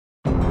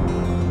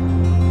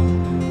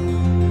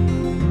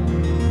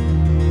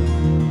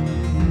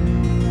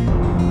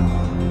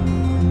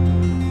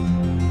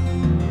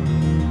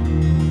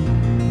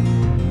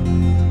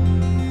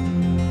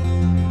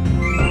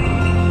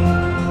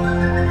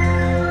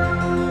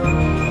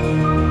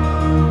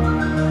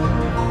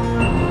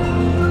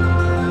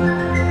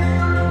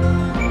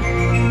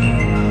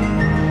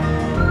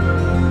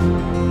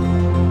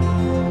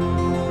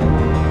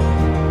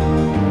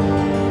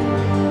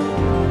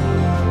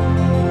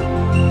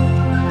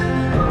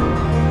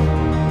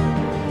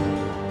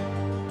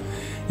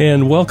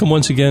And welcome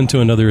once again to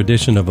another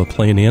edition of A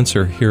Plain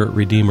Answer here at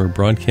Redeemer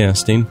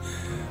Broadcasting.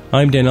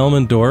 I'm Dan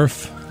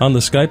Elmendorf. On the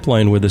Skype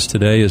line with us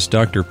today is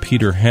Dr.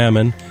 Peter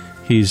Hammond.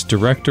 He's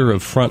Director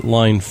of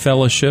Frontline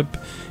Fellowship.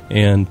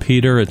 And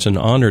Peter, it's an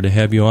honor to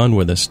have you on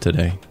with us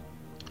today.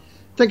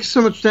 Thank you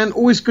so much, Dan.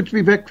 Always good to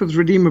be back with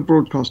Redeemer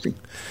Broadcasting.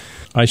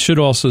 I should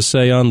also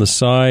say on the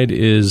side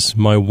is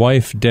my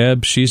wife,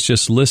 Deb. She's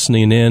just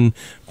listening in,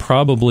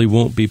 probably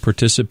won't be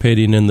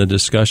participating in the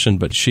discussion,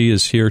 but she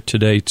is here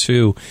today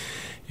too.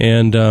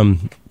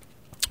 And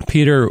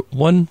Peter,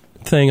 one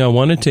thing I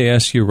wanted to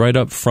ask you right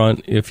up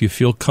front, if you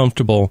feel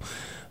comfortable.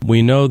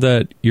 We know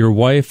that your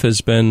wife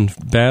has been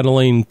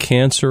battling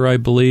cancer, I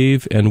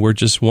believe, and we're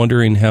just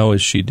wondering how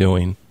is she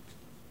doing?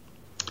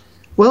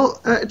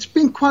 Well, it's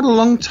been quite a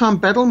long-time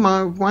battle.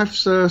 My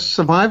wife's a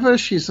survivor.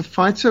 She's a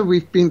fighter.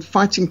 We've been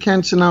fighting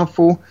cancer now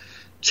for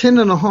 10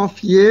 and a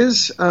half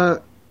years.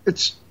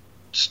 It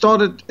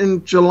started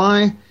in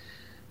July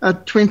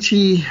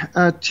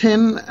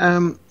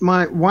 2010.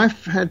 My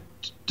wife had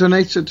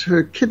donated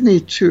her kidney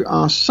to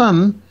our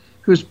son,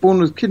 who was born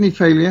with kidney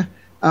failure.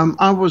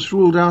 I was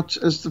ruled out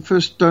as the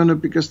first donor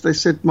because they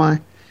said not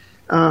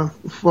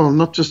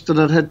just that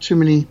I'd had too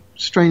many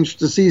strange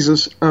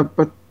diseases,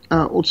 but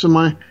also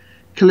my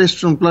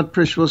cholesterol and blood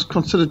pressure was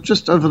considered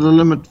just over the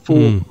limit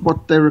for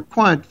what they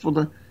required for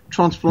the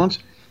transplant.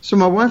 So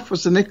my wife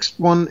was the next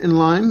one in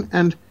line,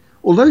 and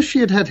although she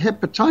had had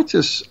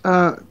hepatitis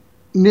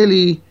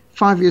nearly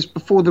 5 years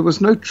before, there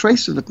was no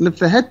trace of it. And if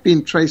there had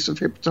been trace of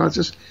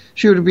hepatitis,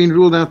 she would have been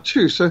ruled out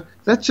too. So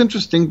that's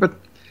interesting. But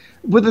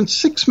within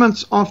 6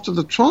 months after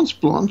the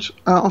transplant,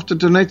 after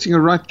donating a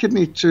right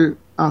kidney to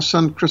our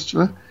son,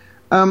 Christopher,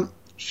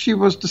 she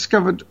was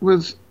discovered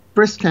with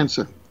breast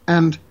cancer.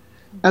 And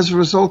as a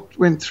result,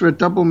 went through a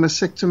double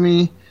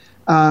mastectomy.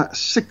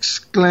 6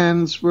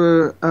 glands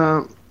were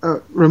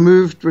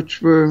removed,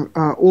 which were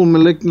all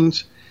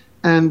malignant.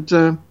 And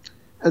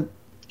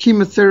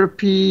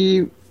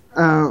chemotherapy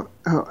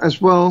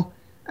as well,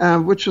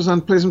 which was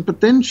unpleasant. But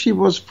then she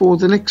was, for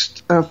the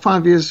next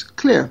 5 years,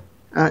 clear,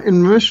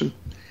 in remission.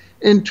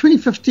 In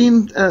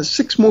 2015,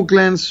 6 more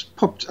glands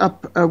popped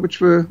up,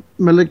 which were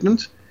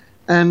malignant,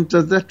 and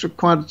that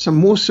required some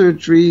more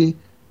surgery,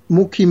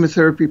 more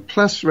chemotherapy,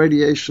 plus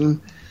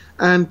radiation.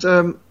 And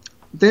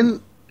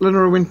then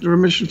Lenora went into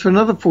remission for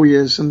another 4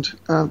 years. And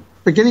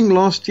beginning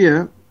last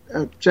year,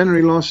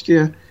 January last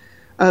year,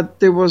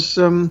 there was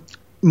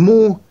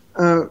more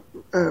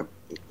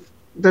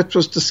that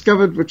was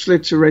discovered, which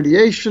led to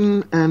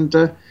radiation. And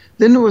then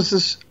there was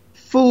this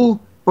full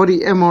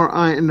body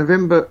MRI in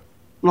November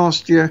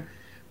last year,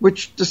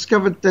 which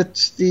discovered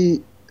that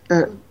the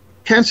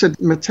cancer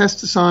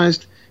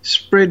metastasized,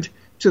 spread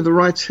to the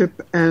right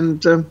hip,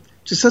 and to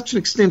such an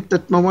extent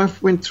that my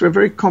wife went through a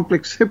very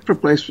complex hip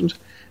replacement,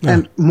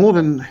 and more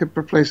than hip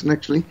replacement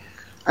actually.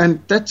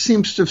 And that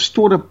seems to have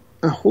stored up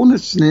a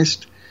hornet's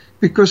nest,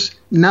 because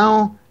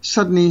now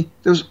suddenly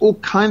there was all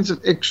kinds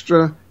of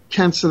extra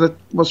cancer that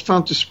was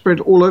found to spread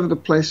all over the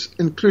place,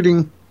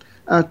 including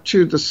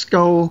to the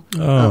skull,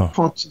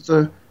 parts of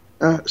the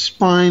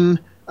spine,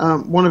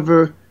 one of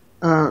her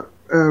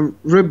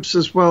ribs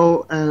as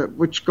well,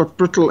 which got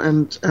brittle,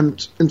 and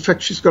in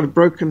fact she's got a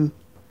broken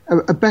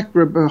a back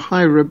rib, a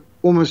high rib,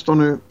 almost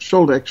on her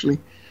shoulder actually,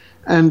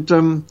 and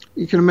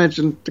you can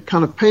imagine the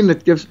kind of pain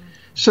that gives.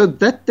 So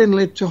that then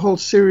led to a whole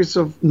series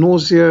of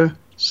nausea,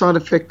 side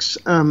effects,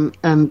 and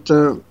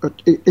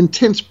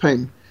intense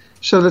pain,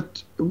 so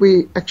that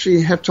we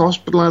actually had to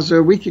hospitalize her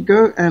a week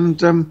ago,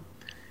 and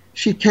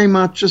she came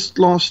out just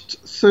last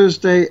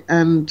Thursday,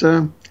 and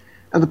the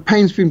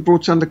pain's been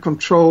brought under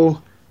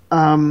control.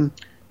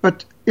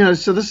 But,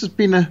 so this has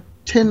been a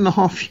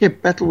 10.5-year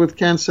battle with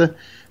cancer,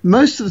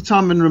 most of the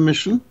time in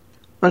remission,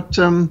 but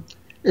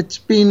it's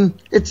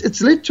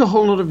led to a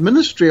whole lot of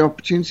ministry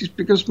opportunities,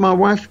 because my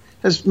wife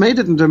has made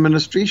it into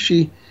ministry.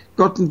 She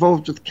got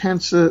involved with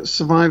cancer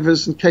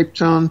survivors in Cape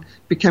Town,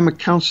 became a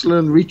counselor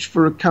and Reach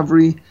for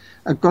Recovery,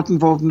 got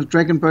involved in the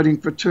dragon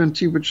boating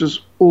fraternity, which is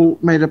all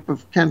made up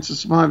of cancer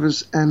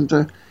survivors, and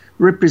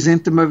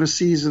represent them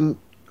overseas and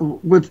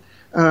with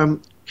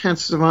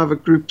cancer survivor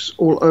groups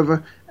all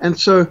over. And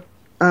so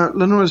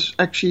Lenora's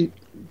actually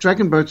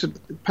dragon boated,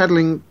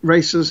 paddling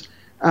races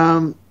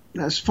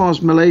as far as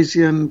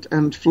Malaysia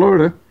and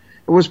Florida.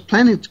 I was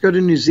planning to go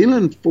to New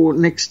Zealand for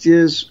next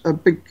year's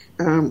big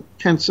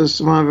cancer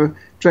survivor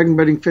dragon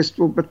boating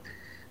festival, but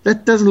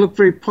that doesn't look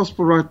very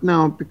possible right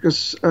now,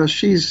 because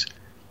she's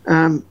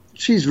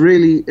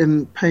really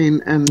in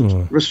pain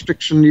and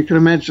restriction. You can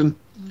imagine.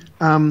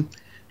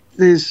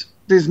 There's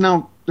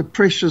now the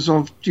pressures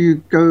of, do you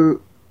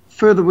go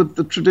further with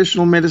the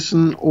traditional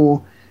medicine,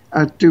 or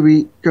do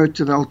we go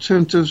to the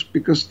alternatives?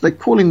 Because they're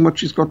calling what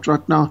she's got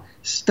right now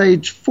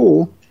stage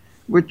 4,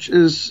 which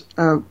is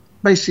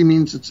basically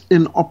means it's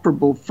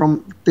inoperable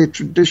from their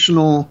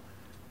traditional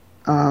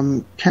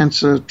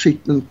cancer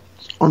treatment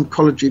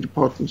oncology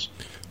departments.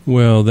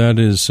 Well,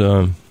 that's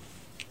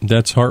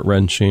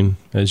heart-wrenching.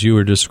 As you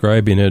were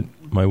describing it,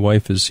 my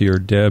wife is here,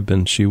 Deb,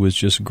 and she was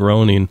just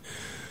groaning,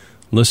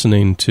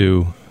 listening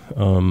to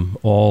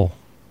all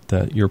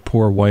that your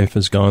poor wife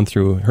has gone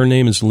through. Her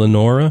name is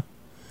Lenora?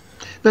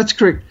 That's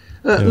correct.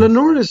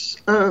 Lenora is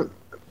of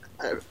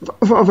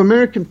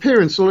American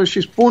parents, although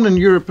she's born in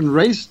Europe and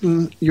raised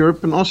in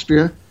Europe and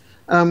Austria,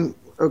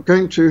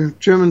 going to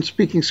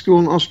German-speaking school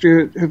in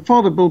Austria. Her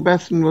father, Bill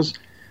Bathon, was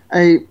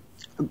a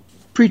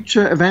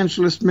preacher,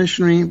 evangelist,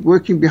 missionary,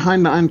 working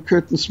behind the Iron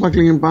Curtain,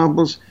 smuggling in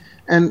Bibles,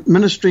 and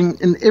ministering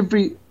in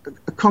every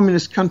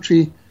communist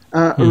country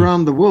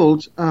around the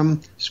world,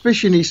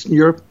 especially in Eastern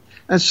Europe.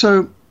 And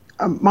so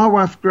my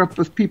wife grew up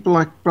with people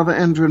like Brother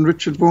Andrew and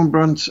Richard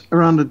Wormbrandt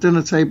around the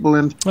dinner table.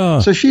 And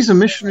so she's a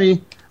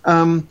missionary.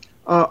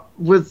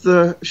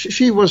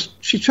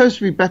 She chose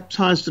to be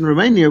baptized in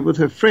Romania with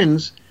her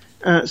friends,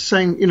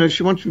 saying,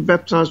 she wanted to be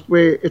baptized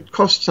where it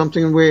costs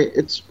something and where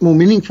it's more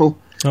meaningful.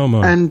 Oh,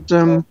 my.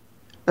 And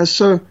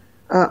so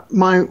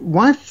my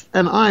wife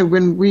and I,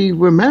 when we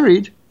were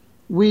married,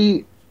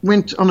 we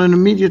went on an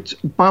immediate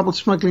Bible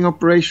smuggling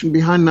operation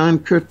behind the Iron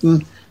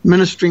Curtain,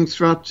 ministering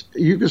throughout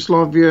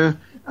Yugoslavia.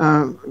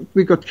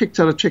 We got kicked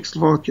out of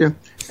Czechoslovakia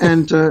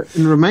and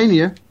in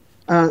Romania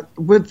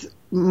with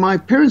my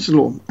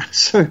parents-in-law.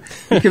 So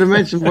you can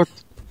imagine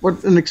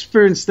what an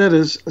experience that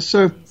is.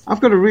 So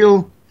I've got a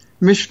real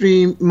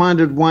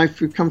missionary-minded wife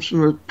who comes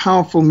from a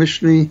powerful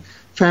missionary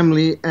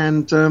family,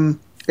 and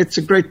it's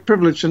a great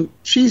privilege. And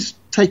she's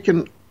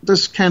taken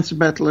this cancer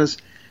battle as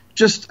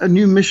just a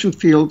new mission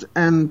field,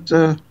 and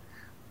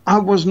I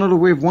was not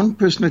aware of one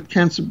person with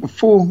cancer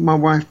before my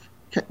wife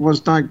was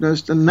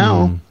diagnosed, and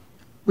now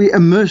we're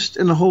immersed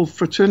in a whole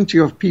fraternity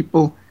of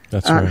people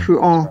who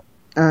are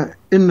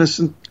in this.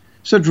 And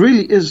so it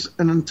really is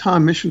an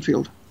entire mission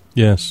field.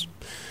 Yes.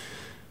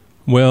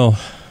 Well,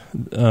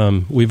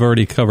 we've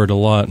already covered a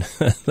lot.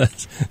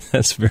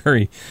 That's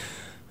very,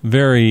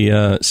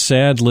 very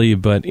sadly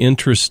but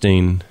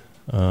interesting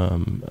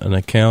an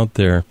account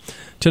there.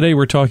 Today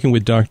we're talking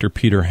with Dr.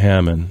 Peter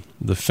Hammond,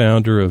 the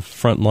founder of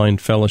Frontline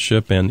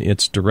Fellowship and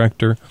its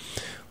director,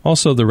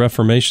 also the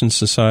Reformation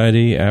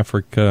Society,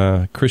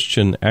 Africa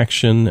Christian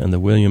Action, and the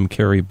William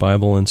Carey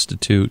Bible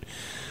Institute.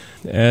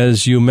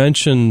 As you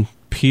mentioned,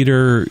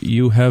 Peter,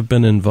 you have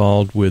been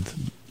involved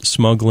with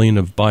smuggling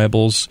of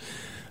Bibles.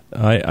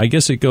 I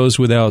guess it goes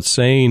without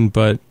saying,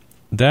 but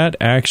that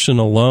action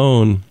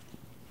alone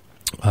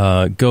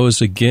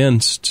goes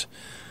against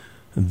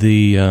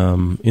the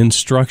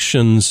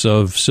instructions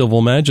of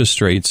civil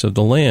magistrates of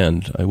the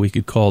land. We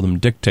could call them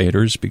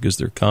dictators because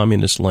they're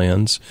communist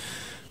lands.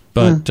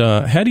 But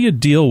how do you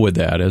deal with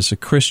that as a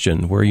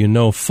Christian, where you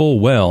know full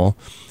well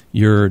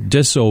you're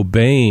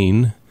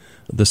disobeying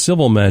the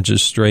civil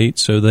magistrate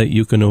so that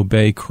you can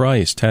obey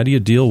Christ? How do you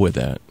deal with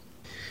that?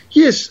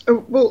 Yes,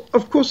 well,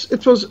 of course,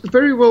 it was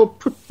very well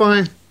put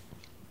by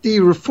the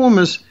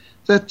reformers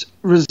that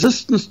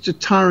resistance to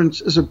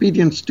tyrants is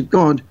obedience to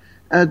God.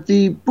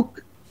 The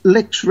book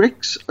Lex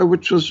Rex,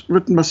 which was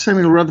written by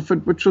Samuel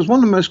Rutherford, which was one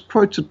of the most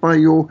quoted by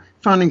your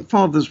founding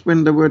fathers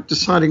when they were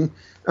deciding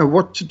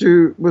what to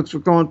do with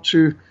regard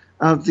to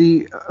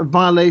the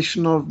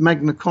violation of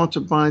Magna Carta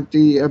by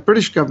the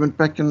British government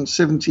back in the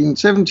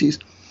 1770s.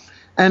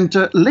 And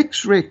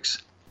Lex Rex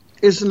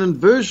is an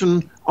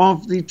inversion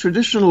of the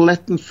traditional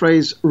Latin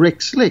phrase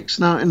Rex Lex.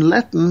 Now, in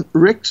Latin,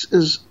 Rex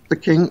is the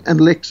king and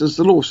Lex is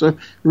the law. So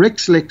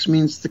Rex Lex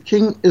means the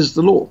king is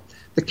the law.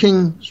 The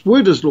king's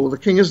word is law. The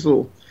king is the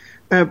law.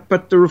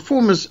 But the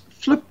reformers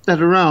flipped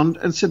that around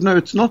and said, no,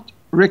 it's not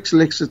Rex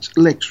Lex, it's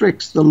Lex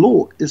Rex. The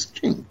law is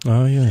king.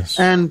 Oh, yes.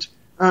 And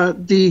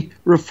the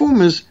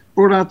reformers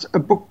brought out a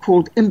book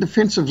called In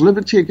Defense of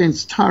Liberty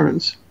Against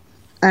Tyrants.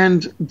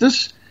 And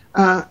this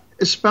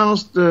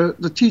espoused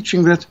the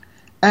teaching that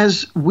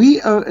as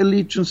we owe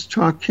allegiance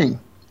to our king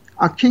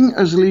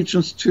owes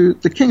allegiance to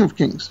the King of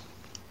Kings.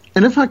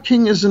 And if our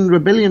king is in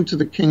rebellion to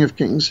the King of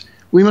Kings,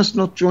 we must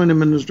not join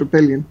him in his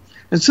rebellion.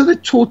 And so they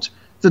taught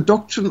the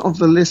doctrine of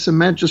the lesser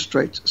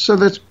magistrate, so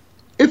that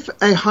if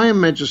a higher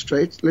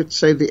magistrate, let's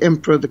say the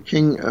emperor, the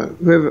king,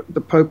 whoever,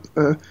 the pope,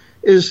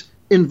 is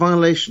in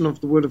violation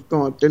of the word of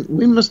God, then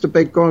we must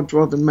obey God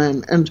rather than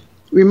man. And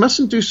we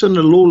mustn't do so in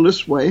a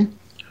lawless way,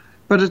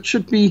 but it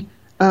should be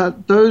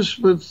those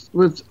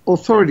with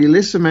authority,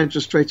 lesser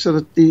magistrates, so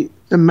that the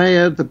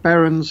mayor, the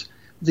barons,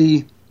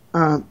 the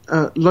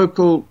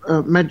local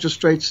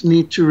magistrates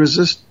need to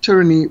resist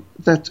tyranny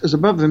that is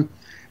above them.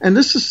 And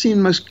this is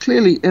seen most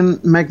clearly in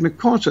Magna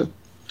Carta.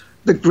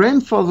 The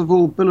grandfather of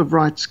all Bill of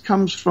Rights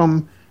comes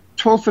from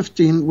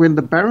 1215, when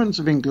the barons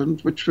of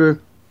England, which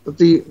were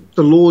the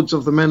lords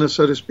of the manor,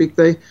 so to speak,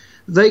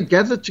 they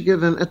gathered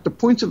together and at the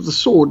point of the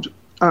sword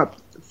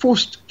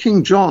forced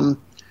King John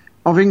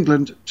of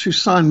England to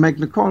sign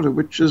Magna Carta,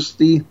 which is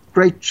the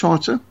great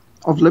charter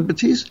of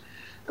liberties,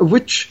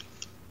 which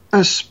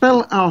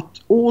spell out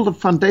all the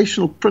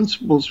foundational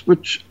principles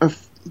which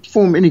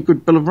form any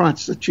good Bill of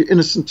Rights, that you're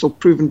innocent till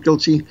proven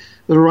guilty,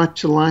 the right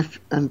to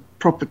life and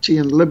property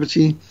and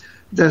liberty,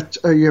 that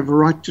you have a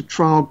right to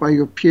trial by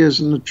your peers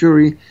in the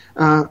jury,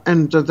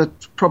 and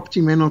that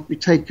property may not be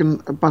taken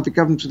by the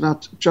government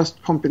without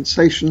just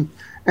compensation.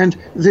 And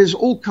there's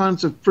all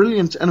kinds of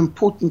brilliant and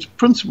important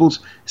principles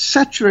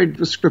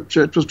saturated with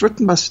Scripture. It was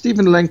written by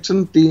Stephen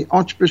Langton, the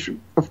Archbishop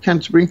of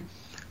Canterbury,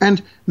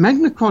 and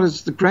Magna Carta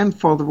is the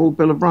grandfather of all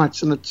Bill of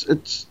Rights, and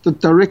it's the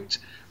direct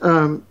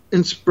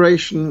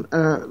inspiration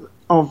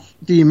of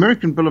the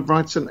American Bill of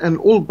Rights and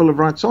all Bill of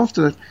Rights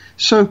after that.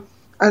 So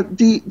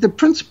the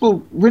principle,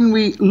 when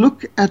we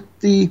look at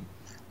the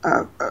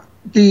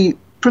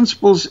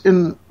principles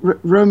in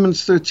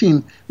Romans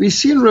 13, we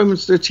see in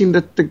Romans 13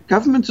 that the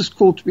government is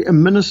called to be a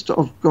minister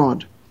of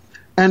God,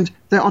 and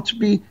they are to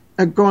be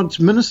a God's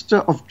minister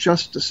of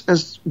justice,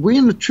 as we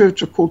in the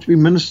church are called to be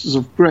ministers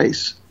of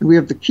grace, and we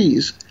have the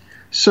keys.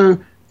 So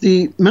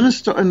the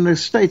minister in the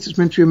state is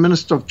meant to be a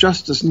minister of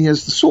justice, and he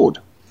has the sword.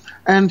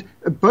 And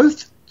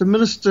both the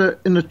minister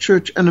in the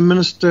church and a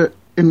minister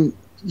in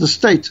the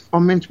state are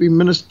meant to be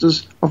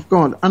ministers of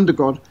God, under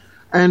God.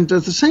 And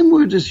the same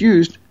word is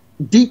used,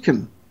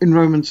 deacon, in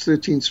Romans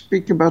 13,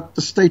 speaking about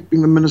the state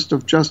being the minister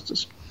of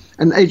justice,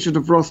 an agent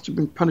of wrath to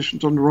bring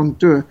punishment on the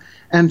wrongdoer,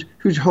 and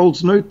who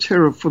holds no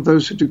terror for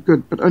those who do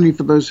good, but only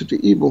for those who do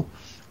evil.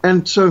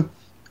 And so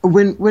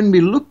when we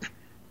look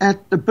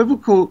at the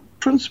biblical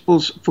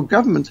principles for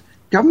government,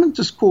 government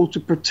is called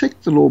to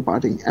protect the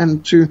law-abiding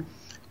and to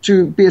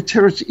be a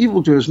terror to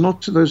evildoers,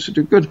 not to those who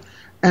do good,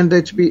 and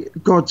they're to be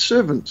God's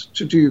servant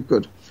to do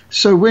good.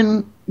 So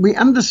when we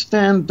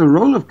understand the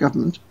role of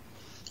government,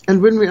 and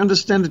when we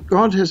understand that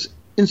God has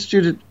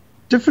instituted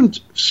different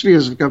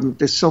spheres of government,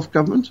 there's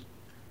self-government,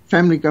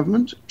 family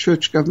government,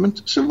 church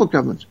government, civil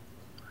government.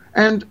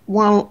 And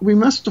while we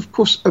must, of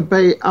course,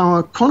 obey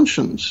our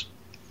conscience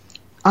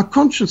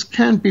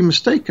can be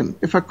mistaken.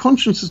 If our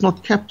conscience is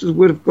not kept to the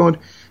word of God,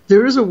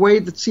 there is a way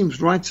that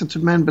seems right unto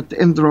man, but the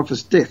end thereof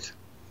is death.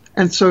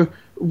 And so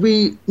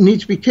we need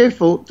to be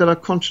careful that our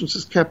conscience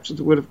is kept to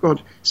the word of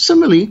God.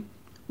 Similarly,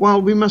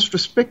 while we must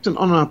respect and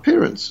honor our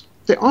parents,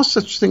 there are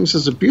such things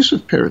as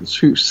abusive parents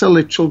who sell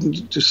their children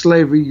to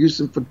slavery, use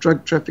them for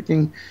drug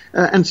trafficking,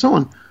 and so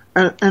on.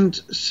 And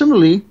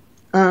similarly,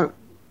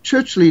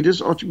 church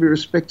leaders are to be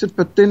respected,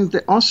 but then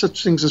there are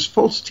such things as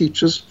false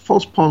teachers,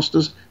 false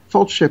pastors,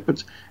 false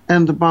shepherds,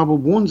 and the Bible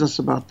warns us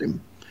about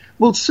them.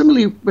 Well,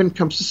 similarly, when it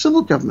comes to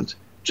civil government,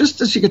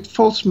 just as you get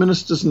false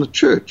ministers in the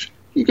church,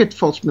 you get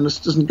false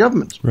ministers in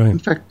government. Right. In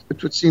fact,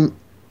 it would seem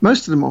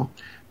most of them are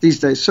these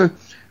days. So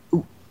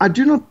I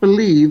do not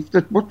believe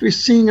that what we're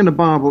seeing in the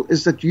Bible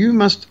is that you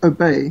must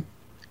obey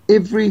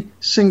every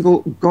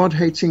single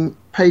God-hating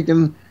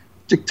pagan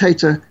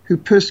dictator who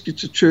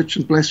persecutes the church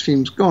and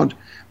blasphemes God.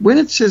 When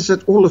it says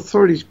that all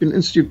authority has been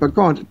instituted by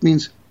God, it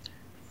means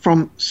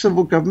from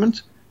civil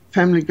government,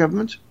 family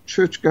government,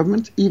 church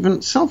government,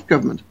 even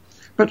self-government.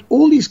 But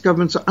all these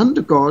governments are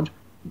under God,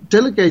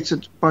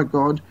 delegated by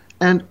God,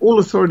 and all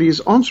authority is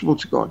answerable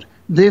to God.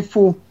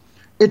 Therefore,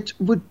 it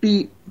would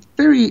be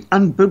very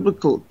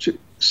unbiblical to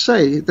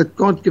say that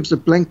God gives a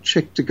blank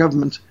check to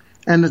government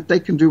and that they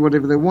can do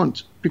whatever they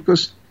want,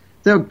 because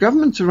there are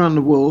governments around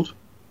the world.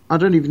 I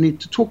don't even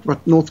need to talk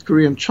about North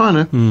Korea and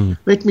China.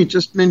 Let me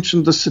just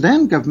mention the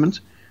Sudan government,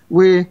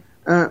 where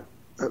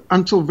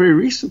until very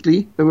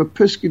recently they were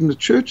persecuting the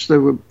church, they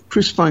were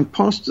crucifying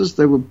pastors,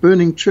 they were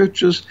burning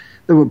churches,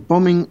 they were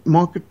bombing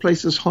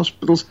marketplaces,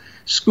 hospitals,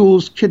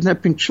 schools,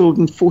 kidnapping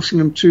children, forcing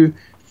them to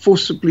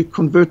forcibly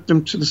convert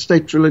them to the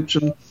state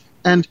religion,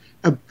 and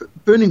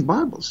burning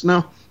Bibles.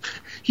 Now,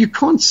 you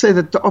can't say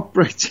that they're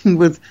operating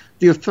with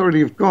the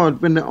authority of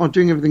God when they are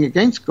doing everything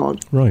against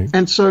God. Right.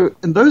 And so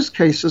in those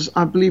cases,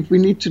 I believe we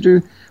need to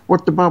do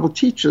what the Bible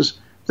teaches,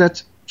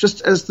 that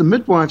just as the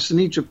midwives in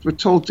Egypt were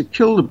told to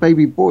kill the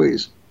baby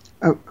boys,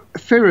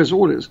 Pharaoh's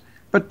orders,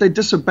 but they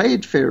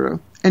disobeyed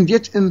Pharaoh. And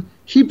yet in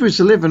Hebrews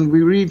 11,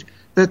 we read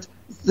that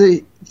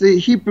the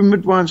Hebrew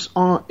midwives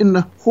are in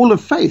the hall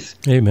of faith.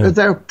 Amen.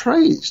 They are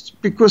praised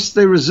because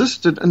they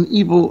resisted an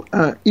evil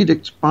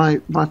edict by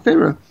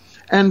Pharaoh.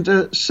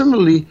 And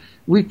similarly,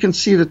 we can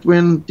see that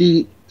when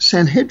the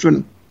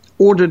Sanhedrin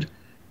ordered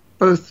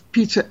both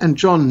Peter and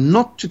John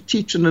not to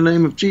teach in the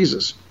name of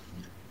Jesus,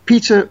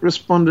 Peter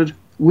responded,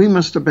 "We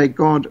must obey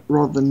God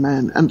rather than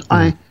man." And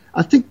I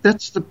think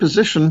that's the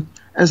position.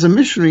 As a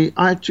missionary,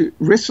 I had to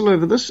wrestle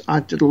over this. I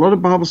did a lot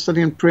of Bible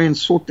study and prayer and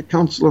sought the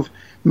counsel of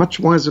much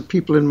wiser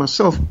people than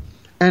myself,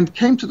 and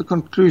came to the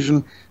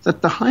conclusion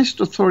that the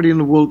highest authority in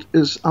the world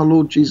is our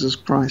Lord Jesus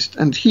Christ,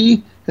 and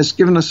He has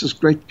given us His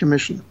great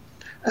commission.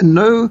 And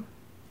no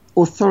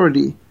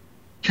authority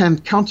can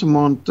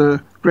countermand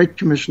the great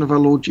commission of our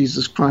Lord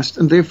Jesus Christ.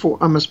 And therefore,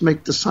 I must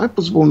make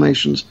disciples of all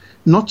nations,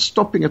 not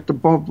stopping at the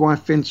barbed wire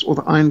fence or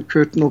the iron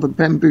curtain or the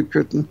bamboo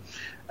curtain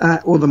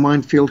or the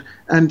minefield.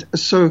 And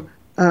so,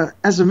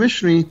 as a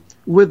missionary,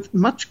 with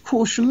much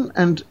caution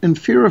and in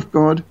fear of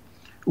God,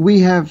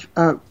 we have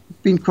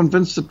been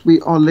convinced that we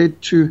are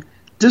led to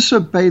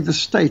disobey the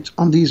state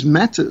on these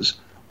matters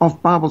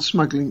of Bible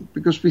smuggling,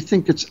 because we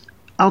think it's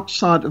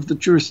outside of the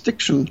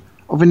jurisdiction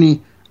of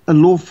any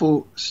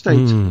lawful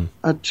state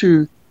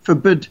to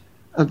forbid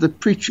the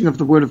preaching of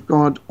the Word of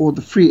God or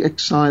the free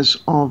exercise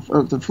of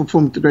the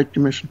fulfillment of the Great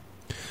Commission.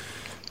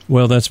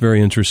 Well, that's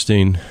very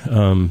interesting.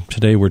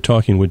 Today we're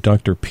talking with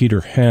Dr.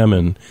 Peter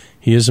Hammond.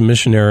 He is a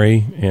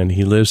missionary, and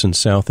he lives in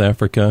South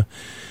Africa.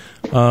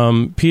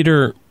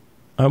 Peter,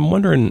 I'm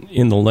wondering,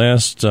 in the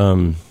last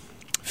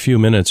few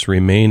minutes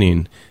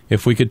remaining,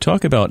 if we could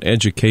talk about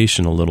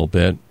education a little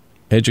bit,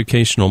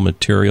 educational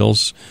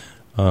materials.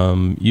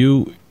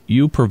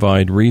 You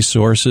provide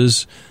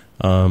resources,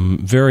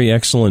 very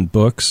excellent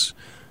books.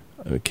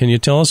 Can you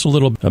tell us a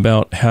little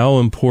about how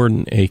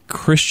important a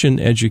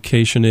Christian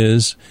education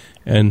is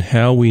and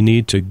how we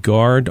need to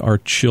guard our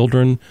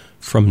children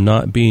from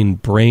not being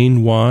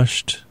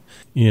brainwashed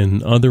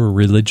in other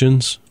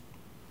religions?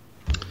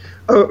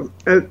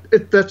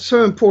 That's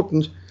so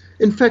important.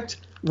 In fact,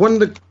 one of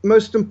the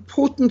most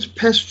important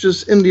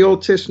passages in the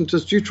Old Testament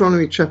is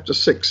Deuteronomy chapter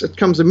 6. It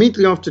comes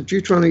immediately after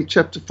Deuteronomy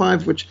chapter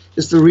 5, which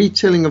is the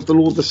retelling of the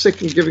law, the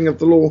second giving of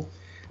the law.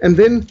 And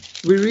then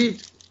we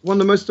read one of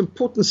the most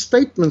important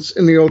statements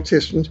in the Old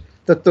Testament,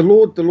 that the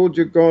Lord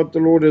your God, the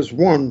Lord is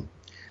one.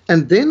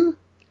 And then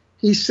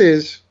he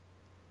says,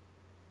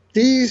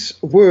 these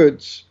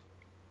words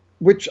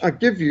which I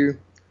give you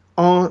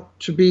are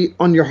to be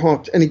on your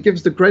heart. And he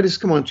gives the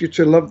greatest command, you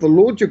to love the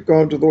Lord your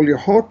God with all your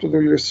heart, with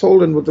all your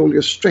soul, and with all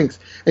your strength.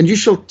 And you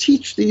shall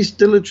teach these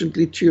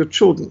diligently to your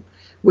children.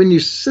 When you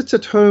sit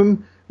at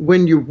home,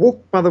 when you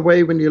walk by the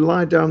way, when you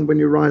lie down, when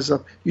you rise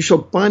up, you shall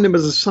bind them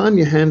as a sign in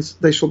your hands.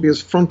 They shall be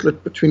as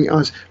frontlet between your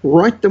eyes.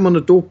 Write them on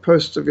the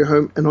doorposts of your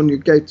home and on your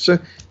gates. So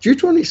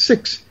Deuteronomy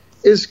 6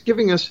 is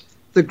giving us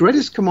the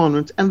greatest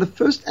commandment, and the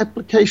first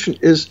application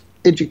is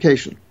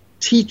education.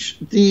 Teach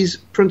these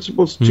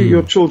principles to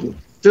your children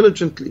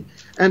diligently,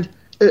 and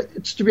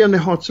it's to be on their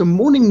heart. So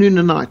morning, noon,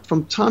 and night,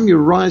 from time you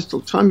rise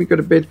till time you go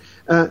to bed,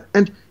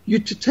 and you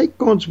to take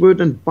God's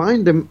word and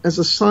bind them as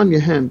a sign in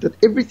your hand,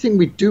 that everything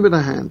we do with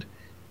our hand,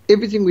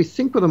 everything we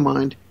think with our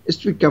mind, is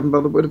to be governed by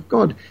the word of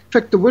God. In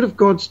fact, the word of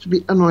God is to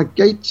be on our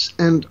gates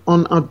and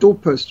on our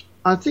doorposts.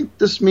 I think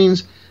this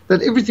means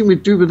that everything we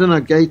do within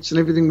our gates and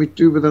everything we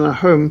do within our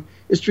home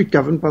is to be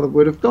governed by the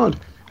Word of God.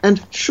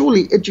 And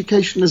surely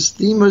education is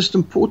the most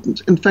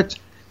important. In fact,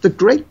 the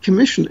Great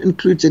Commission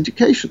includes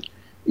education.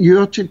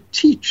 You are to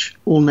teach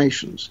all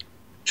nations,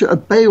 to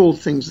obey all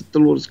things that the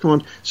Lord has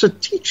commanded. So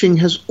teaching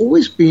has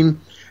always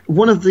been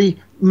one of the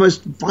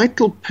most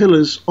vital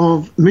pillars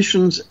of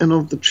missions and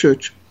of the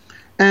church.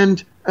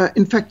 And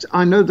in fact,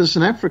 I know this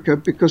in Africa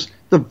because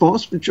the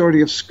vast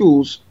majority of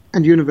schools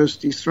and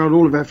universities throughout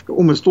all of Africa,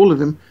 almost all of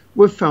them,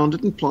 were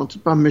founded and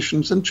planted by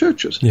missions and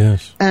churches.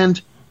 Yes. And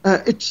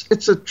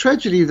it's a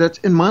tragedy that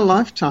in my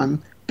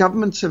lifetime,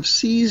 governments have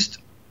seized,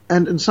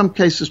 and in some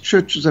cases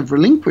churches have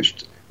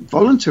relinquished,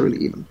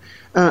 voluntarily even,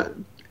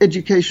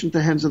 education to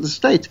the hands of the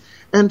state.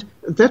 And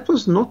that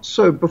was not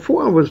so.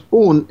 Before I was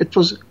born, it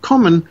was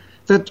common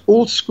that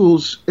all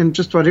schools in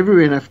just about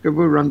everywhere in Africa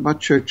were run by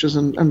churches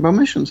and by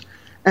missions.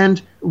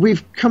 And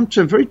we've come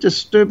to a very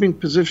disturbing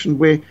position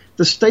where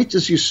the state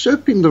is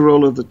usurping the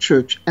role of the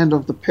church and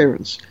of the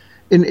parents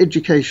in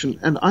education.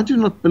 And I do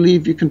not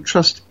believe you can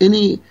trust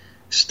any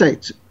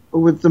state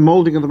with the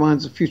molding of the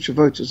minds of future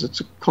voters. It's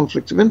a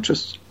conflict of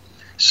interest.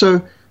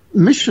 So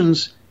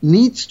missions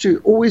needs to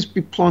always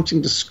be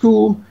planting the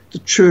school, the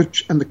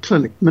church, and the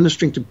clinic,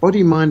 ministering to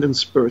body, mind, and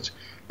spirit.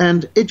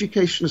 And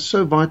education is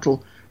so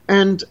vital.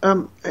 And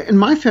in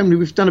my family,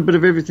 we've done a bit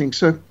of everything.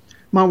 So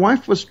my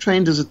wife was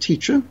trained as a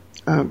teacher.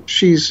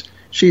 She's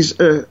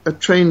a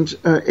trained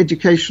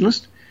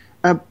educationist,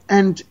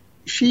 and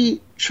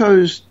she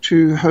chose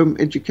to home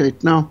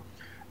educate. Now,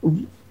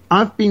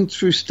 I've been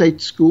through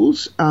state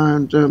schools,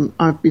 and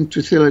I've been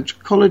to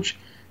theological college,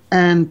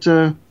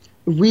 and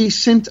we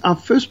sent our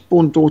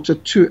firstborn daughter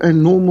to a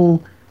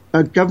normal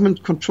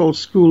government-controlled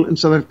school in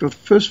South Africa for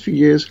the first few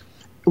years,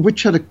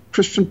 which had a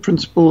Christian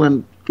principal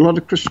and a lot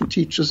of Christian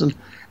teachers,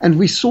 and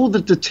we saw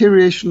the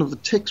deterioration of the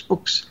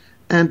textbooks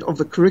and of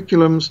the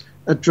curriculums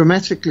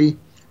dramatically,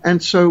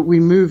 and so we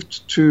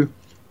moved to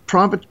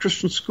private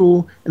Christian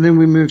school, and then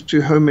we moved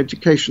to home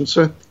education.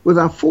 So with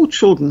our 4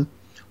 children,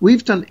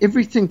 we've done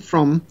everything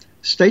from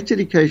state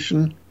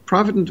education,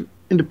 private and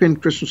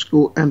independent Christian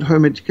school, and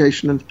home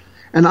education.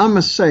 And I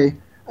must say,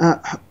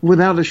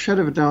 without a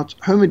shadow of a doubt,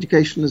 home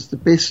education is the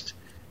best,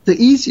 the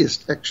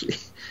easiest actually,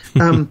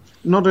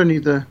 not only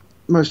the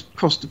most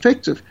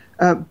cost-effective,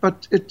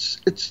 but it's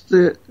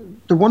the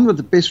one with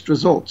the best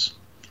results.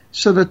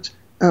 So that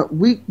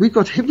we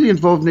got heavily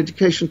involved in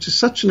education to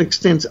such an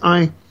extent.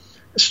 I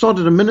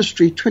started a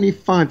ministry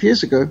 25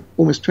 years ago,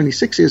 almost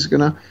 26 years ago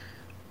now,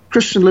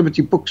 Christian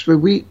Liberty Books, where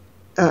we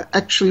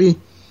actually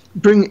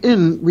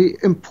we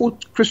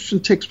import Christian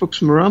textbooks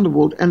from around the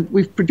world, and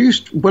we've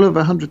produced well over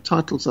 100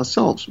 titles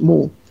ourselves,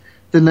 more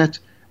than that.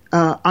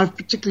 I've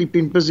particularly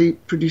been busy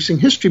producing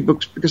history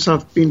books because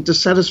I've been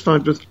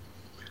dissatisfied with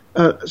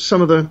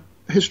some of the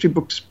history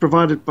books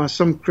provided by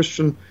some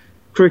Christian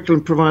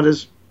curriculum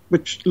providers,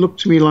 which look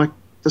to me like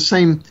the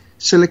same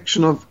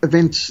selection of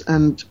events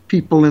and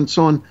people and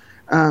so on,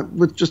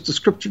 with just a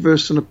scripture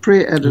verse and a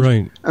prayer added.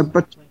 Right.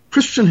 But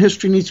Christian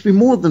history needs to be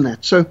more than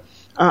that. So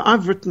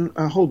I've written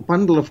a whole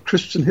bundle of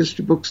Christian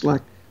history books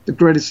like The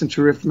Greatest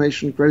Century of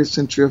Reformation, Greatest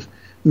Century of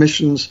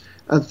Missions,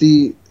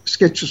 the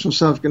Sketches from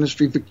South African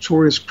History,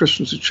 Victorious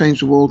Christians Who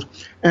Changed the World.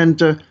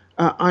 And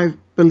I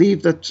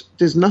believe that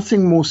there's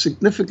nothing more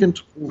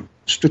significant or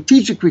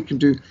strategic we can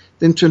do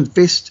than to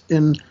invest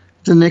in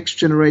the next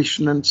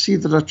generation and see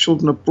that our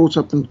children are brought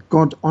up in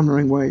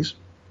God-honoring ways.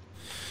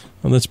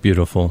 Well, that's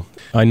beautiful.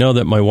 I know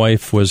that my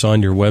wife was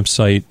on your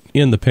website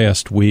in the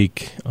past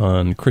week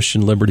on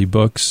Christian Liberty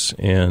books,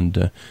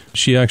 and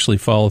she actually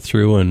followed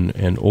through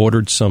and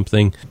ordered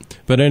something.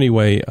 But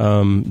anyway,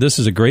 this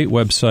is a great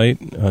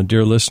website.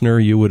 Dear listener,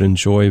 you would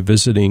enjoy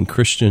visiting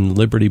Christian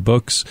Liberty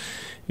books.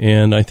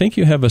 And I think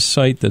you have a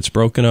site that's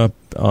broken up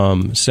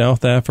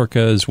South Africa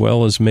as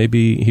well as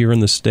maybe here in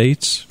the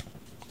States.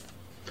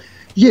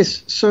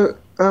 Yes. So,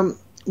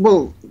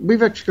 well,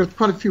 we've actually got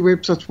quite a few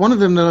websites. One of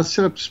them that I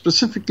set up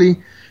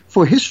specifically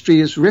for history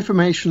is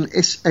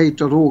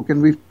reformationsa.org,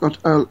 and we've got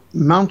a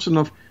mountain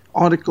of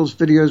articles,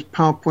 videos,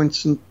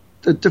 PowerPoints,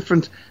 and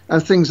different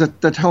things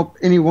that help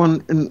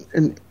anyone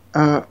in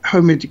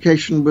home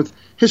education with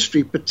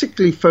history,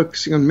 particularly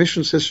focusing on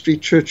missions history,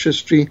 church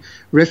history,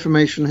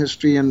 Reformation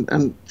history,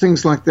 and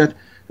things like that.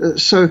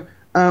 So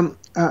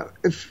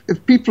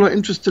if people are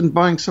interested in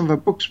buying some of our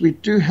books, we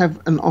do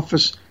have an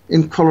office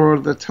in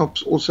Colorado that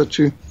helps also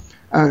to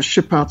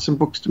ship out some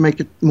books to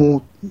make it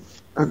more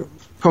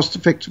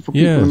cost-effective for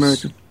people in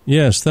America.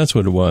 Yes, that's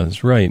what it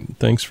was. Right.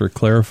 Thanks for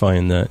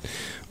clarifying that.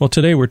 Well,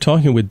 today we're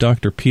talking with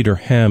Dr. Peter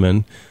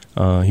Hammond.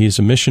 He's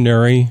a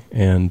missionary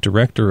and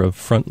director of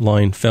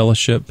Frontline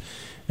Fellowship,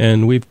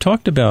 and we've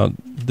talked about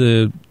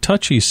the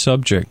touchy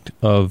subject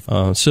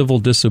of civil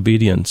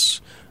disobedience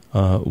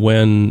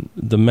when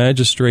the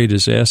magistrate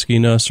is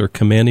asking us or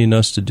commanding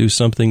us to do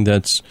something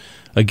that's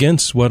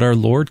against what our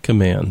Lord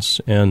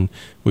commands. And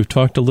we've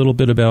talked a little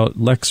bit about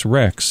Lex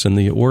Rex and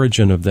the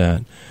origin of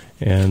that.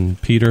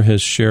 And Peter has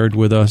shared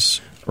with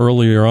us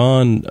earlier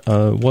on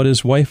what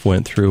his wife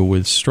went through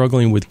with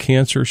struggling with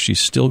cancer. She's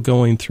still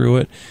going through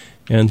it.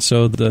 And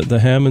so the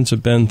Hammonds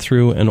have been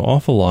through an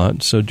awful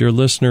lot. So, dear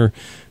listener,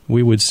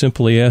 we would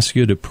simply ask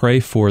you to pray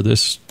for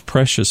this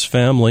precious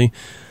family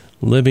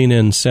living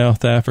in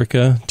South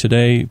Africa.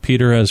 Today,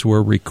 Peter, as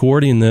we're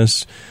recording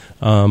this,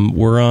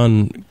 we're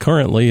on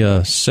currently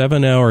a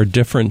 7-hour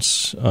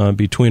difference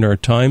between our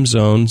time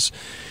zones.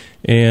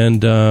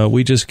 And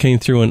we just came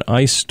through an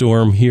ice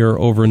storm here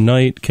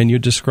overnight. Can you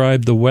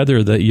describe the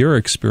weather that you're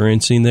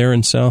experiencing there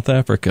in South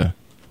Africa?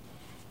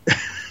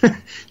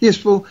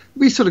 Yes, well,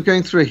 we're sort of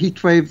going through a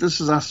heat wave.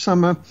 This is our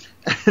summer,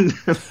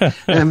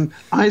 and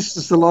ice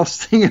is the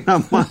last thing in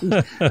our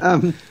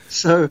mind.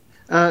 So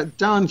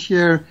down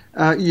here,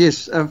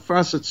 yes, for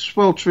us it's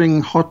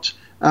sweltering hot,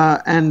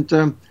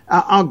 and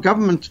our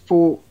government,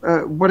 for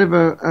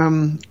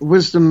whatever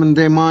wisdom in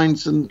their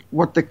minds and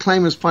what they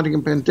claim is fighting a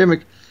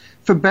pandemic,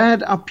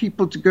 forbade our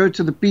people to go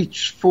to the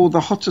beach for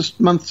the hottest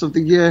months of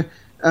the year,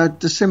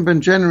 December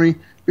and January,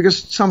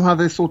 because somehow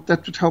they thought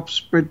that would help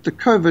spread the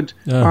COVID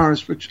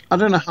virus, which I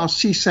don't know how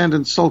sea sand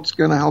and salt's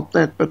going to help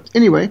that. But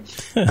anyway,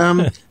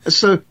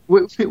 so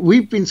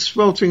we've been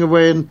sweltering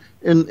away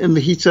in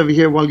the heat over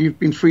here while you've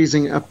been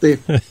freezing up there.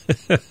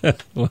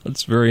 Well,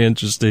 it's very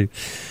interesting.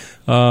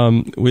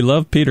 We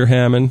love Peter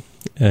Hammond,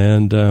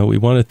 and we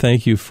want to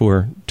thank you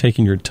for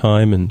taking your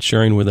time and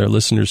sharing with our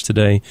listeners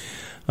today.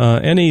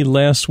 Any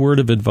last word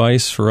of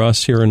advice for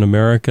us here in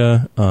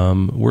America?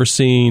 We're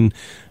seeing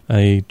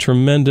a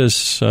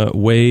tremendous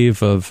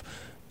wave of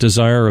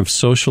desire of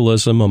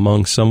socialism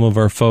among some of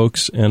our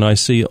folks, and I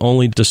see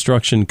only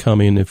destruction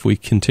coming if we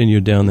continue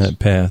down that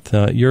path.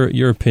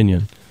 Your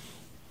opinion?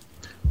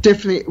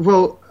 Definitely.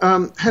 Well,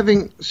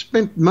 having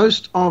spent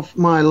most of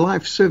my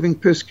life serving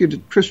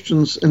persecuted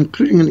Christians,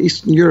 including in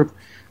Eastern Europe,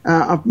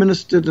 I've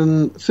ministered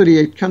in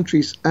 38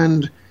 countries,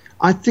 and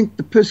I think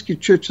the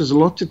persecuted church has a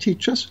lot to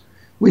teach us.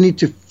 We need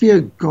to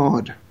fear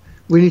God.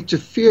 We need to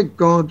fear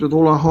God with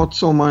all our heart,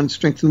 soul, mind,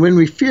 strength. And when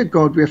we fear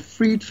God, we are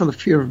freed from the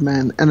fear of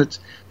man. And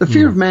the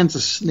fear of man's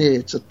a snare.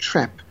 It's a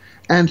trap.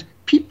 And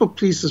people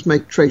pleasers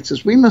make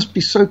traitors. We must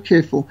be so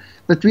careful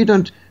that we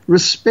don't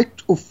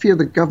respect or fear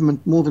the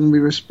government more than we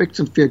respect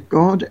and fear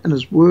God and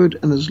His word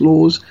and His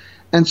laws.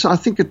 And so I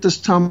think at this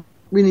time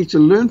we need to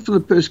learn from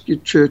the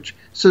persecuted church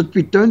so that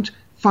we don't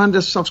find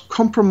ourselves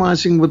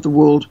compromising with the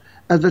world,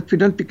 that we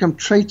don't become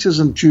traitors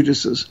and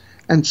Judases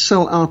and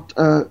sell out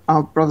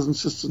our brothers and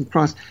sisters in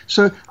Christ.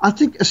 So I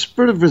think a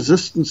spirit of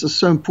resistance is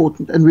so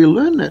important, and we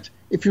learn that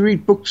if you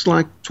read books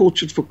like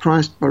Tortured for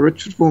Christ by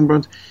Richard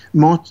Wurmbrand,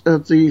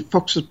 the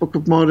Fox's Book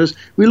of Martyrs.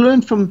 We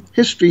learn from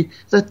history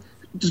that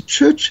the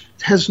church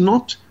has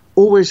not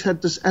always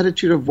had this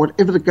attitude of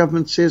whatever the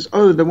government says,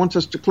 oh, they want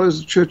us to close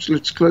the church,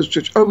 let's close the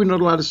church. Oh, we're not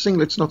allowed to sing,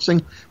 let's not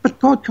sing. But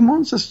God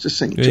commands us to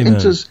sing, Amen. To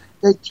enter His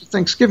gate to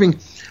thanksgiving.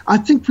 I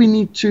think we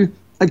need to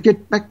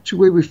get back to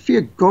where we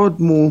fear God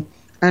more,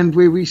 and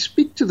where we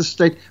speak to the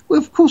state. Well,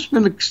 of course,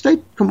 when the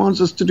state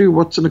commands us to do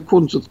what's in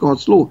accordance with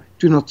God's law,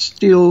 do not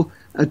steal,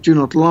 do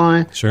not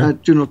lie, sure.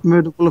 Do not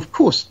murder. Well, of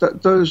course,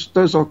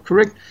 those are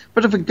correct.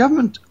 But if a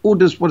government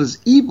orders what is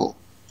evil,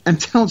 and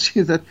tells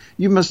you that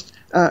you must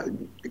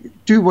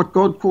do what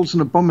God calls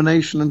an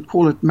abomination and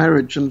call it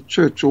marriage in the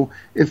church, or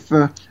if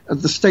the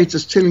state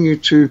is telling you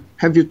to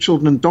have your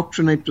children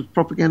indoctrinate with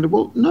propaganda,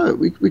 well, no,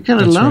 we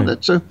can't allow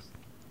that. So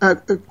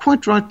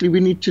quite rightly, we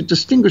need to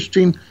distinguish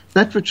between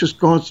that which is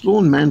God's law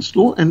and man's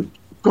law, and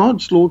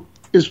God's law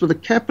is with a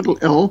capital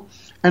L,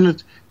 and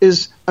it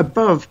is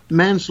above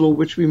man's law,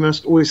 which we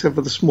must always have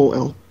with a small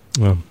l.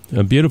 Well,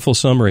 a beautiful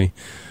summary.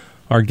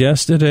 Our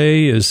guest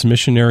today is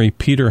missionary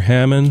Peter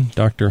Hammond.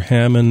 Dr.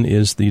 Hammond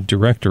is the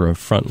director of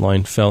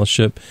Frontline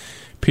Fellowship.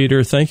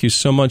 Peter, thank you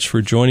so much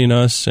for joining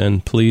us,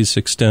 and please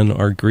extend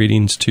our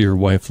greetings to your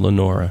wife,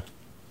 Lenora.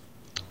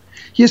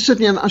 Yes,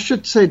 certainly, and I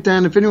should say,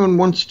 Dan, if anyone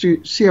wants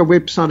to see our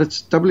website,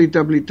 it's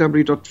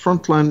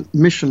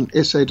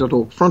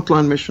www.frontlinemissionsa.org,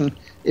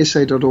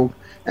 frontlinemissionsa.org,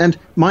 and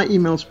my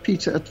email's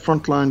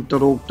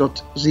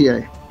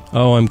peter@frontline.org.za.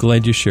 Oh, I'm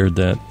glad you shared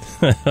that.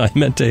 I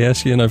meant to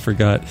ask you and I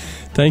forgot.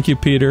 Thank you,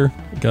 Peter.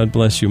 God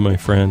bless you, my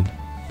friend.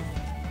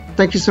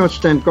 Thank you so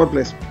much, Dan. God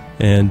bless.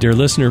 And dear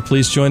listener,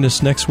 please join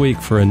us next week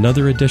for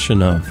another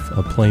edition of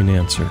A Plain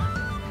Answer.